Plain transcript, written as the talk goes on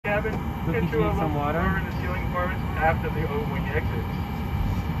into a lower in the ceiling compartments after the O-wing exits.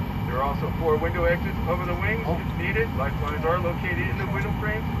 There are also 4 window exits over the wings if needed. Lifelines are located in the window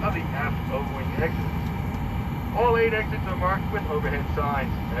frames of the aft O-wing exits. All 8 exits are marked with overhead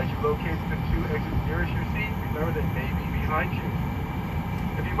signs. As you locate the 2 exits nearest your seat, remember they may be behind you.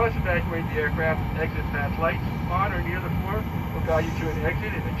 If you must evacuate the aircraft, exit path lights on or near the floor will guide you to an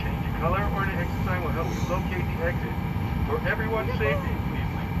exit in a change of color, or an exit sign will help you locate the exit. For everyone's safety, please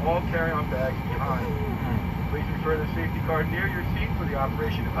leave all carry-on bags behind. Please refer the safety card near your seat for the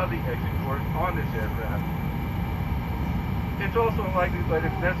operation of the exit doors on this aircraft. It's also likely that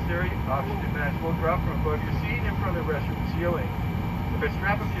if necessary, oxygen mask will drop from above your seat in front of the restroom ceiling. If a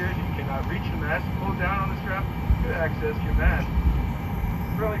strap appears and you cannot reach the mask, pull down on the strap to access your mask.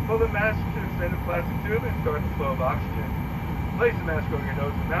 Firmly pull the mask to the extended plastic tube and start the flow of oxygen. Place the mask over your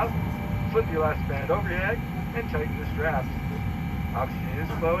nose and mouth, slip the elastic band over your head, and tighten the straps. Oxygen is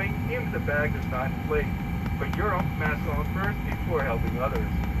flowing even if the bag does not inflate. Put your own mask on first before helping others.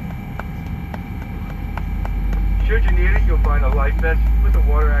 Should you need it, you'll find a life vest with a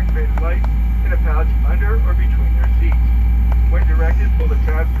water-activated light in a pouch under or between your seats. When directed, pull the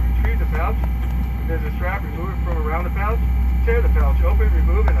tabs to retrieve the pouch. If there's a strap, remove it from around the pouch. Tear the pouch open,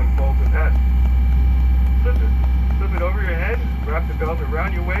 remove and unfold the vest. Slip it over your head, wrap the belt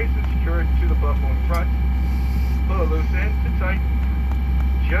around your waist and secure it to the buckle in front. Pull a loose end to tighten.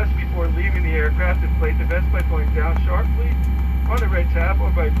 Just before leaving the aircraft, inflate the vest by pulling down sharply on the red tab or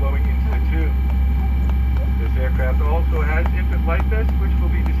by blowing into the tube. This aircraft also has infant life vests, which will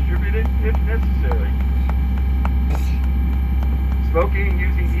be distributed if necessary. Smoking and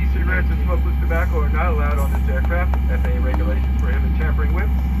using e-cigarettes and smokeless tobacco are not allowed on this aircraft. FAA regulations prohibit tampering with,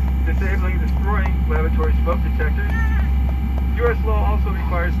 disabling, destroying lavatory smoke detectors. U.S. law also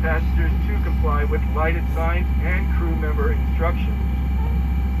requires passengers to comply with lighted signs and crew member instructions.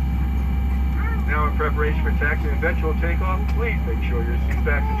 Now, in preparation for taxi and eventual takeoff, please make sure your seat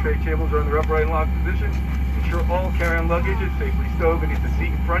backs and tray tables are in the upright and locked position. Ensure all carry-on luggage is safely stowed beneath the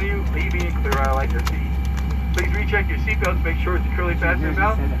seat in front of you, leaving a clear aisle at your seat. Please recheck your seatbelt to make sure it's securely fastened in the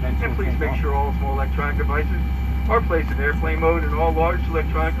belt, and please make sure all small electronic devices are placed in airplane mode, and all large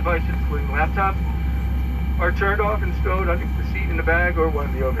electronic devices, including laptops, are turned off and stowed underneath the seat in the bag or one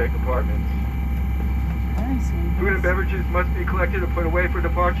of the overhead compartments. Food and beverages must be collected or put away for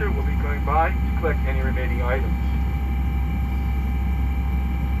departure. We'll be going by to collect any remaining items.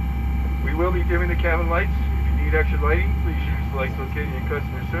 We will be dimming the cabin lights. If you need extra lighting, please use the lights located in your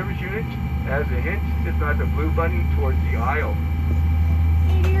customer service unit. As a hint, it's not the blue button towards the aisle.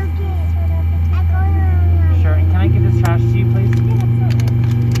 Sure, and can I give this trash to you, please?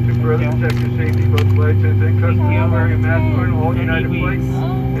 To further protect your safety, both flight attendants and customers wearing a mask on all United flights.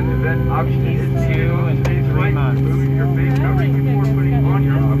 In the event oxygen is needed on today's flight, remove your face covering before putting on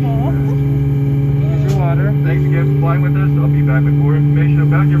your oxygen mask. Here's your water. Thanks again for flying with us. I'll be back with more information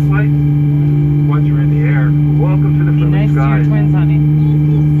about your flight once you're in the air. Welcome to the friendly skies. Nice to your twins, honey.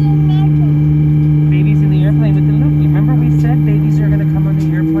 Babies in the airplane with the loop. You remember we said babies are going to come on the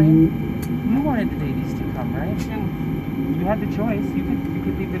airplane? You wanted the babies to come, right? You had the choice. You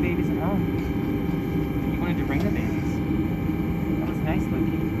could leave the babies at home. You wanted to bring the babies. That was nice,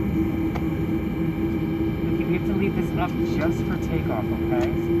 Lukey. Lukey, we have to leave this up just for takeoff, okay?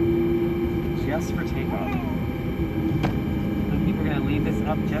 Just for takeoff. Lukey, we're going to leave this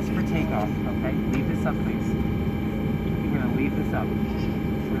up just for takeoff, okay? Leave this up, please. We're going to leave this up.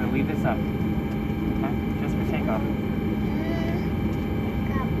 We're going to leave this up. Okay? Just for takeoff.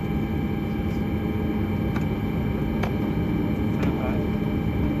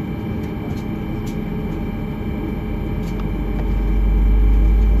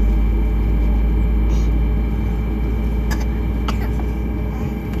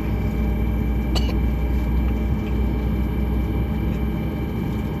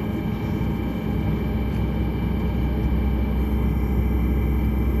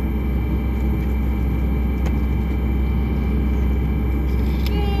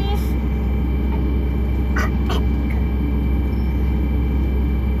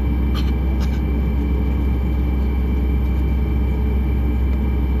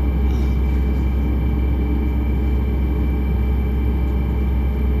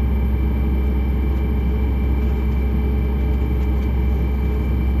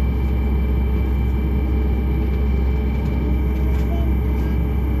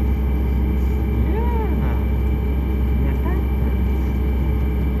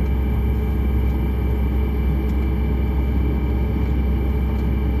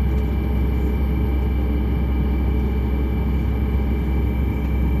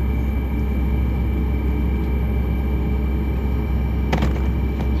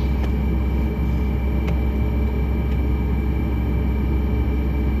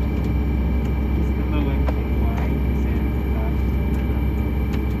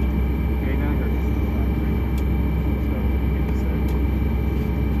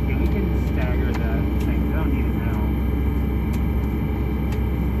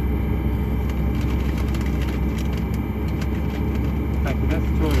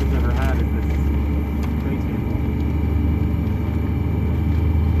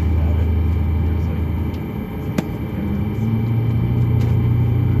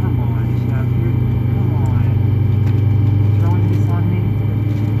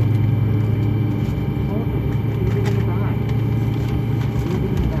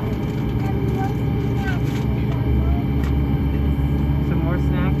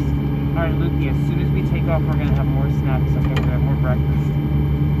 off, we're gonna have more snacks, okay? We're gonna have more breakfast.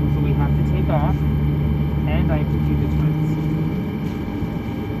 So we have to take off.